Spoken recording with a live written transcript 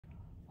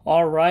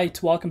All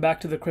right, welcome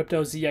back to the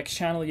Crypto ZX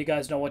channel. You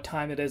guys know what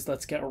time it is.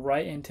 Let's get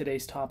right in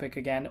today's topic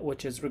again,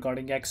 which is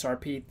regarding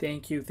XRP.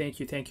 Thank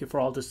you for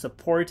all the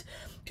support.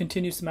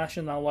 Continue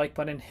smashing that like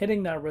button,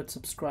 hitting that red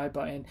subscribe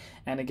button,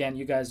 and again,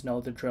 you guys know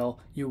the drill.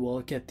 You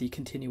will get the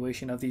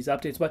continuation of these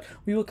updates, but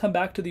we will come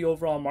back to the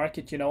overall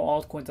market. You know,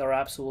 altcoins are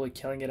absolutely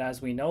killing it as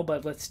we know,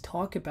 but let's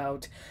talk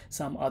about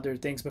some other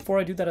things. Before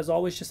I do that, as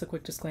always, just a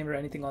quick disclaimer: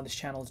 anything on this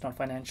channel is not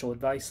financial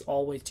advice.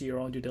 Always do your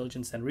own due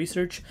diligence and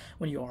research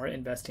when you are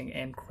investing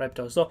in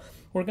crypto. So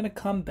we're going to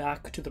come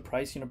back to the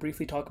price,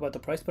 briefly talk about the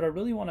price, but I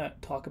really want to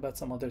talk about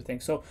some other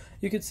things. So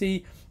you can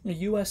see the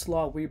US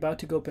law, we're about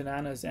to go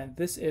bananas, and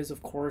this is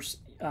of course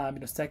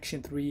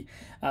section 3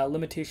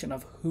 limitation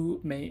of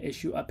who may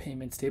issue a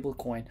payment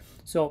stablecoin.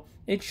 So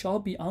it shall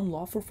be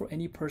unlawful for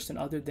any person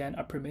other than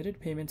a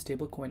permitted payment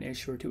stablecoin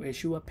issuer to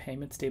issue a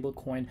payment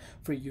stablecoin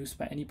for use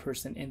by any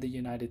person in the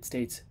United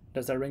States.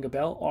 Does that ring a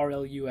bell?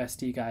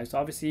 RLUSD, guys.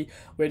 Obviously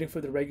waiting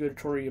for the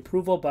regulatory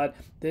approval, but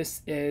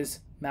this is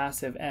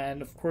massive.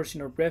 And of course,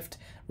 Rift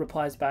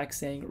replies back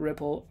saying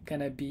Ripple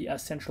gonna be a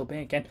central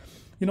bank. And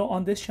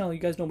on this channel, you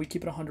guys know we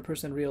keep it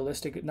 100%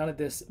 realistic. None of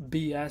this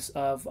BS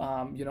of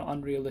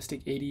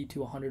unrealistic $80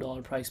 to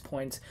 $100 price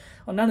points.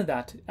 None of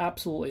that.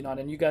 Absolutely not.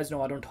 And you guys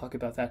know I don't talk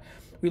about that.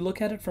 We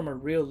look at it from a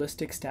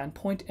realistic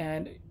standpoint,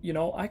 and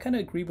I kind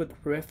of agree with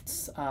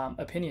Rift's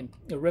opinion.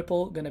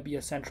 Ripple gonna be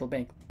a central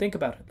bank. Think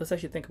about it. Let's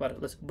actually think about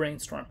it. Let's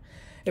brainstorm.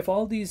 If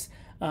all these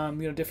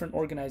different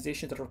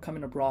organizations that are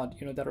coming abroad,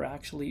 that are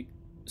actually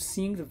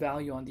seeing the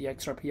value on the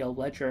XRPL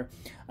ledger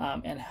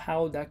and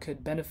how that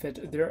could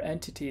benefit their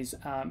entities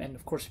and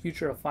of course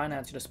future of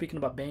finance, speaking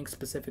about banks,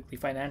 specifically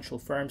financial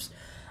firms,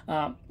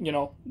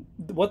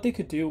 what they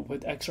could do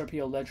with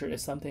XRPL ledger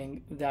is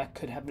something that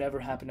could have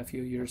never happened a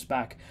few years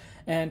back.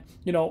 And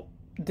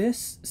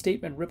this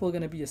statement, Ripple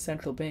going to be a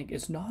central bank,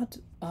 is not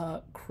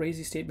a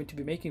crazy statement to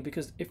be making,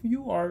 because if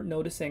you are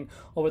noticing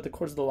over the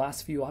course of the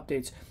last few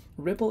updates,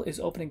 Ripple is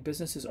opening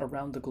businesses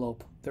around the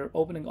globe. They're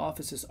opening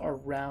offices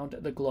around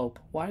the globe.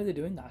 Why are they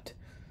doing that?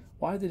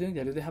 Why are they doing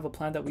that? Do they have a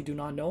plan that we do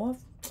not know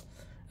of?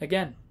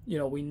 Again,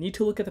 we need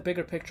to look at the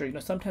bigger picture.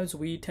 Sometimes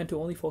we tend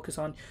to only focus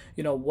on,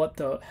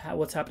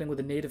 what's happening with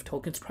the native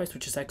tokens price,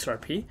 which is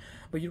XRP,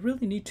 but you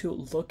really need to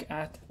look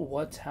at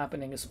what's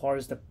happening as far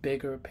as the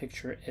bigger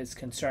picture is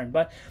concerned.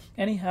 But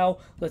anyhow,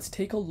 let's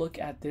take a look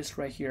at this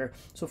right here.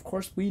 So of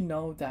course we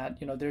know that,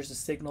 there's a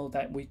signal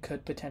that we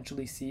could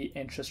potentially see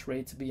interest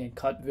rates being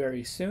cut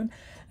very soon.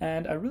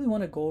 And I really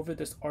want to go over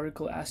this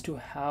article as to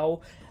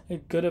how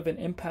good of an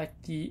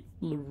impact the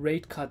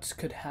rate cuts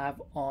could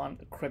have on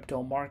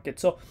crypto market.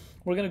 So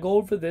we're going to go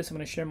over this. I'm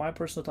going to share my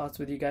personal thoughts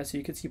with you guys so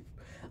you can see.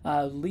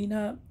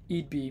 Lena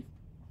Edby,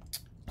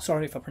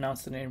 sorry if I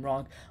pronounced the name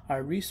wrong,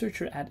 a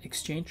researcher at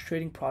Exchange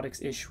Trading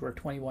Products Issuer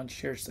 21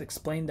 Shares,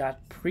 explained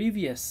that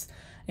previous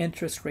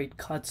interest rate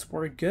cuts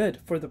were good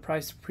for the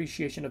price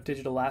appreciation of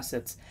digital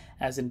assets,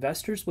 as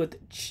investors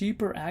with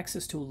cheaper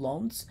access to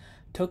loans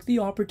took the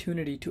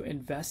opportunity to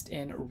invest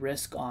in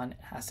risk on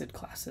asset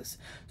classes.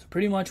 So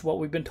pretty much what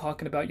we've been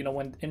talking about,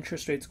 when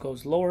interest rates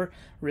goes lower,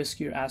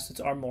 riskier assets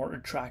are more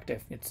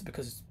attractive. It's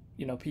because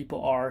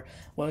people are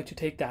willing to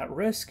take that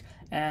risk.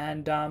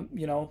 And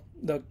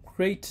the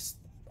great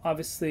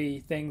obviously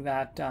thing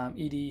that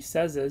ED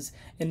says is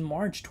in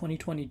March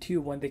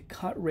 2022, when they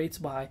cut rates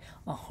by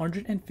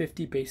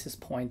 150 basis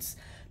points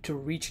to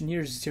reach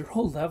near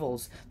zero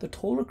levels, the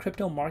total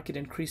crypto market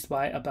increased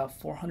by about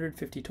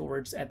 450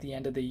 towards at the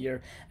end of the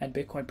year, and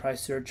Bitcoin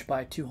price surged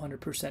by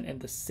 200% in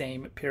the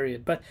same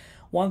period. But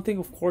one thing,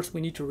 of course,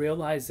 we need to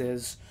realize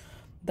is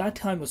that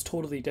time was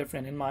totally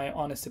different, in my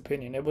honest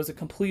opinion. It was a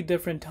complete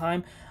different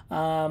time.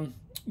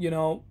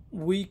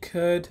 We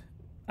could,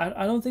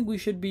 I don't think we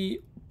should be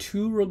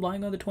too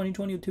relying on the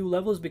 2022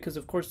 levels, because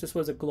of course this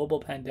was a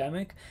global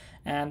pandemic,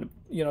 and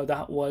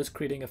that was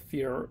creating a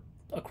fear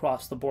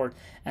across the board.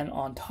 And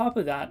on top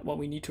of that, what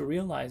we need to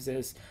realize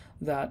is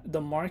that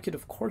the market,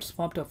 of course,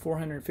 bumped up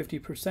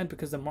 450%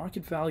 because the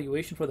market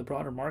valuation for the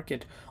broader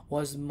market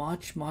was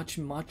much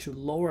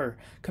lower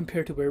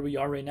compared to where we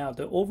are right now.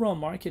 The overall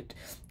market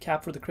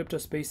cap for the crypto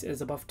space is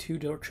above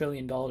 $2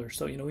 trillion.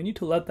 So, we need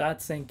to let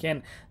that sink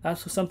in.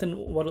 That's something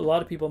what a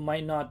lot of people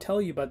might not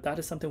tell you, but that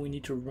is something we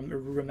need to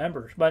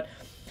remember. But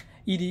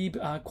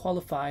Edib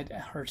qualified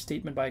her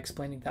statement by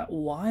explaining that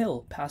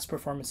while past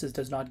performances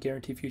does not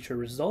guarantee future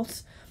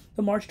results,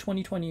 the March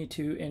 2020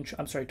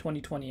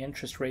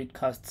 interest rate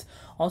cuts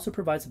also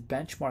provides a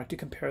benchmark to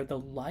compare the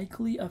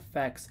likely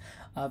effects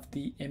of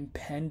the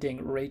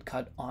impending rate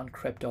cut on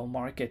crypto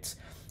markets.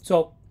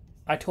 So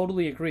I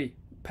totally agree.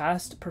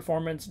 Past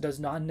performance does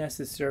not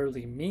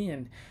necessarily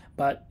mean,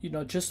 but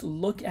just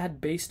look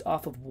at based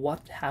off of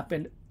what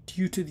happened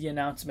due to the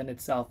announcement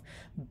itself.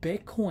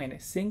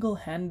 Bitcoin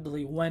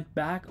single-handedly went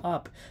back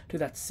up to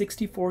that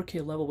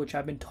 64K level, which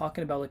I've been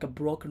talking about like a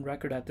broken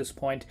record at this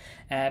point,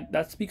 and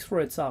that speaks for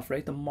itself,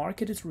 right? The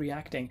market is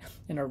reacting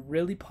in a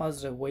really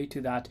positive way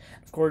to that.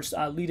 Of course,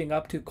 leading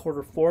up to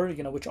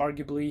Q4, which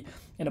arguably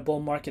in a bull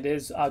market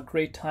is a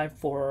great time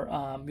for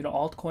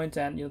altcoins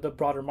and the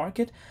broader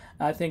market.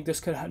 I think this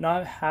could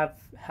not have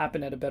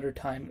happened at a better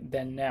time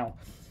than now.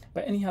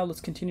 But anyhow,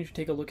 let's continue to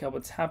take a look at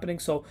what's happening.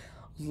 So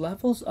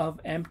levels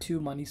of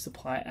M2 money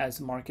supply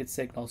as market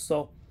signals.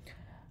 So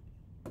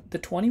the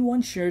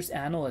 21 shares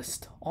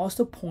analyst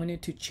also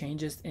pointed to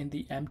changes in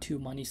the M2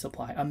 money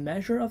supply, a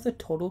measure of the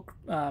total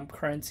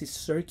currency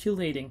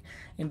circulating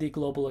in the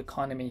global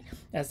economy,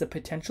 as the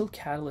potential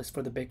catalyst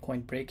for the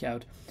Bitcoin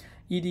breakout.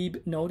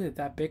 EDB noted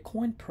that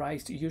Bitcoin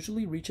price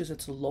usually reaches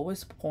its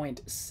lowest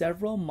point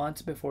several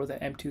months before the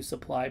M2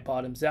 supply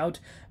bottoms out,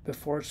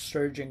 before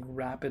surging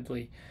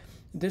rapidly.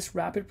 This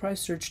rapid price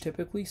surge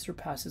typically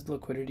surpasses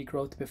liquidity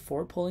growth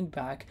before pulling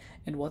back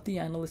in what the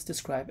analysts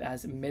describe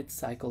as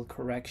mid-cycle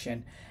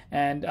correction.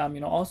 And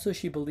also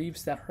she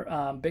believes that her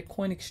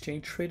Bitcoin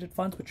exchange traded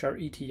funds, which are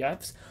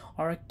ETFs,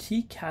 are a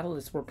key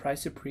catalyst for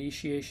price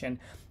appreciation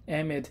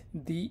amid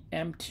the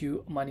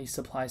M2 money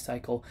supply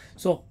cycle.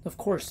 So of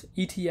course,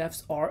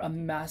 ETFs are a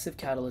massive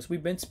catalyst.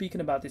 We've been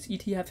speaking about this.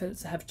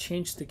 ETFs have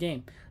changed the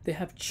game. They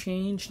have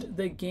changed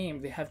the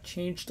game. They have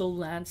changed the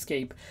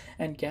landscape.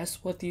 And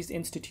guess what these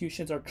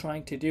institutions are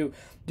trying to do?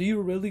 Do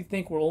you really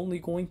think we're only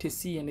going to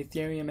see an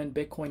Ethereum and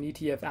Bitcoin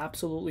ETF?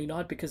 Absolutely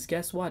not, because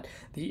guess what?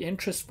 The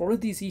interest for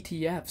these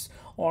ETFs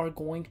are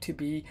going to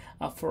be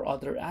for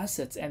other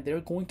assets, and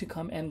they're going to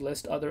come and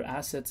list other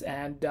assets.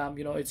 And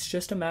it's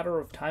just a matter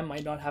of time.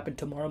 Might not happen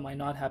tomorrow, might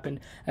not happen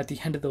at the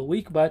end of the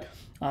week, but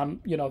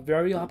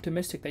very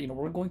optimistic that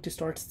we're going to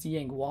start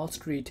seeing Wall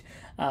Street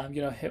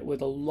hit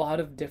with a lot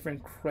of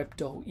different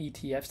crypto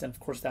ETFs, and of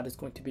course that is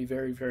going to be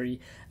very, very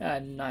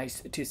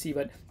nice to see.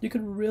 But you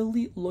could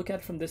really look at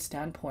it from this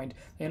standpoint.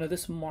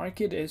 This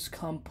market is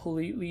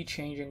completely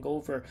changing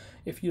over.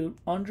 If you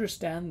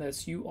understand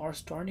this, you are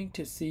starting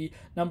to see,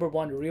 number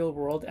one, real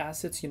world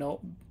assets,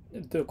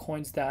 the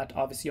coins that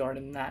obviously are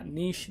in that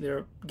niche,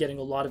 they're getting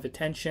a lot of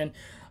attention.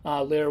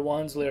 Layer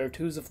 1s, layer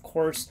 2s, of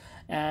course.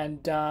 And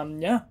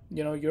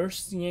you're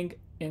seeing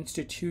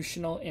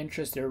institutional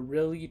interest. They're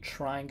really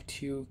trying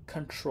to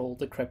control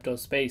the crypto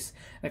space.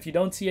 And if you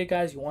don't see it,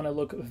 guys, you want to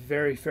look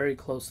very, very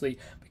closely,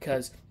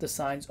 because the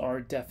signs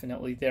are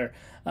definitely there.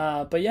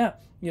 But yeah,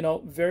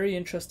 very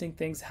interesting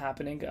things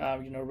happening,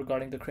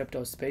 regarding the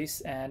crypto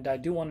space. And I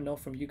do want to know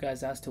from you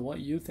guys as to what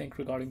you think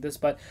regarding this.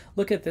 But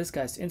look at this,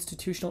 guys.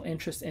 Institutional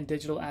interest in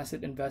digital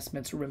asset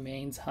investments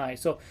remains high.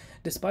 So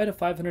despite a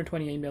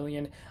 528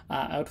 million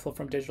outflow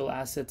from digital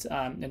assets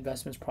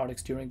investments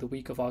products during the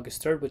week of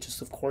August 3rd, which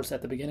is of course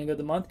at the beginning of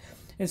the month,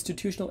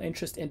 institutional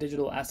interest in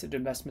digital asset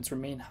investments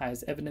remain high,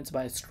 as evidenced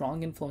by a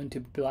strong inflow into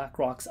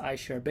BlackRock's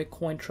iShare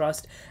Bitcoin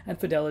Trust and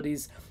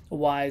Fidelity's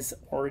Wise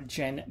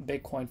Origin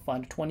Bitcoin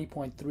Fund,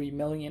 20.3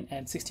 million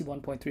and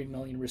 61.3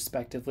 million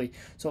respectively.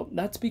 So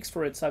that speaks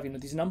for itself.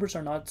 These numbers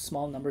are not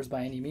small numbers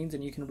by any means,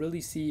 and you can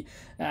really see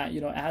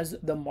as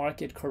the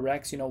market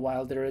corrects,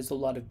 while there is a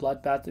lot of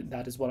bloodbath,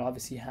 that is what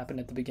obviously happened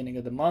at the beginning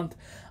of the month,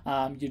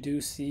 you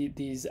do see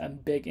these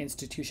big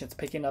institutions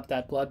picking up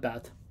that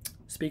bloodbath.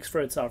 Speaks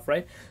for itself,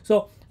 right?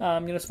 So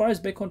as far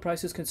as Bitcoin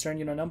price is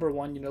concerned, number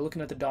one,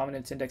 looking at the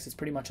dominance index, is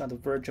pretty much on the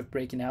verge of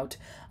breaking out.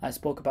 I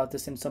spoke about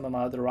this in some of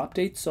my other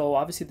updates. So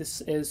obviously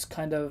this is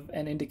kind of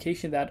an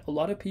indication that a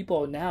lot of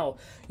people now,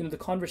 the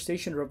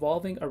conversation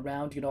revolving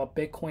around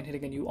Bitcoin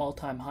hitting a new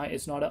all-time high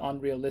is not an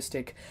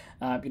unrealistic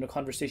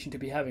conversation to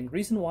be having.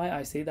 Reason why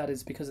I say that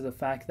is because of the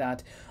fact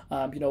that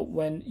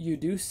when you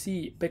do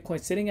see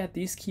Bitcoin sitting at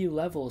these key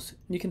levels,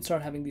 you can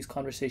start having these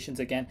conversations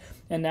again.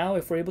 And now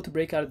if we're able to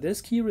break out of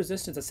this key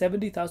resistance, a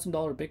 $70,000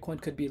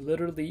 Bitcoin could be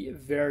literally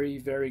very,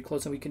 very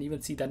close, and we can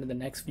even see that in the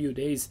next few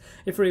days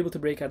if we're able to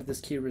break out of this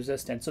key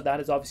resistance. So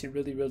that is obviously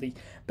really, really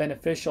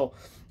beneficial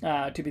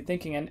to be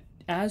thinking. And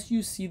as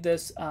you see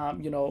this,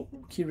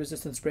 key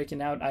resistance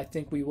breaking out, I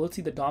think we will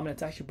see the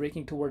dominance actually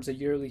breaking towards a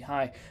yearly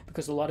high,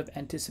 because a lot of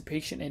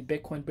anticipation in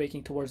Bitcoin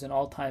breaking towards an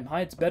all-time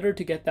high. It's better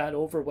to get that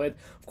over with.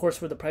 Of course,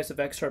 for the price of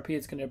XRP,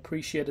 it's going to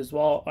appreciate as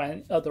well,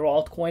 and other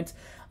altcoins,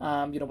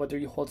 whether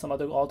you hold some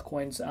other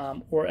altcoins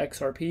or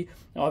XRP,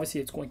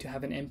 obviously it's going to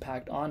have an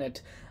impact on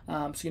it.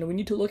 So we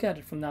need to look at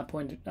it from that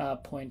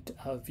point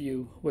of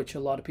view, which a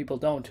lot of people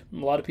don't.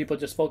 A lot of people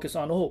just focus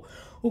on,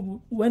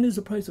 when is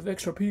the price of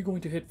XRP going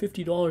to hit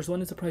 $50?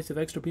 When is the price of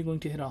XRP going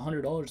to hit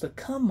 $100? Like,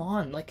 come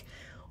on, like,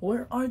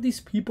 where are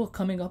these people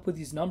coming up with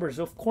these numbers?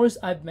 Of course,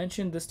 I've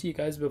mentioned this to you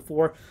guys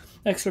before.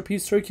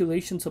 XRP's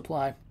circulation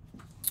supply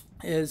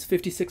is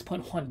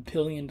 $56.1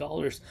 billion.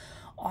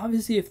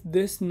 Obviously, if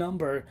this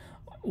number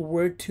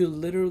were to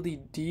literally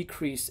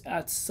decrease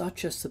at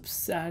such a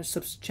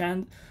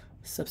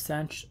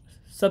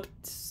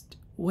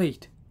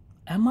wait,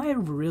 Am I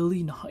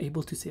really not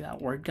able to say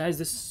that word, guys?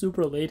 This is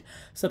super late.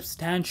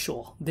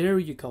 Substantial. There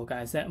you go,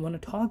 guys. That when I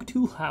talk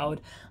too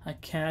loud, I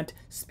can't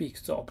speak.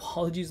 So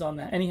apologies on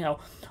that. Anyhow,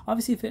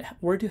 obviously, if it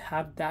were to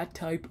have that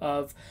type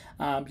of,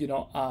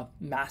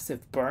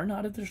 massive burn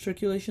out of the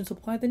circulation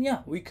supply, then yeah,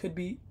 we could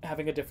be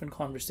having a different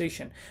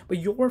conversation. But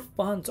your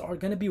funds are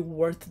going to be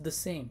worth the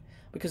same.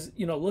 Because,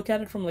 look at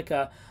it from like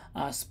a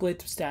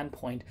split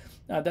standpoint.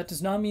 That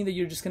does not mean that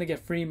you're just going to get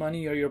free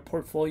money, or your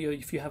portfolio,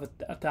 if you have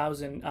a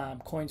thousand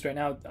coins right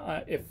now,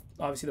 if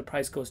obviously the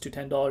price goes to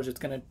 $10, it's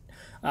going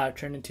to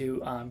turn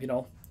into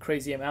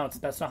crazy amounts.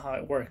 That's not how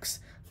it works.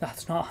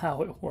 That's not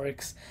how it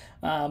works.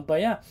 But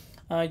yeah,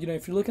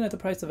 if you're looking at the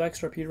price of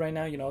XRP right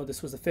now,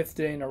 this was the 5th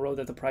day in a row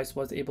that the price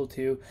was able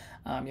to,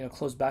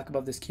 close back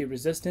above this key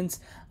resistance.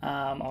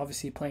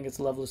 Obviously playing its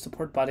level of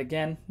support, but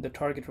again, the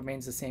target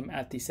remains the same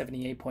at the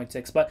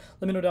 78.6. But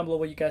let me know down below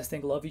what you guys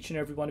think. Love each and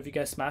every one of you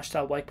guys. Smash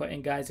that like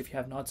button, guys. If you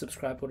have not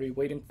subscribed, what are you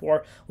waiting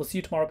for? We'll see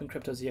you tomorrow up in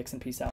Crypto ZX, and peace out.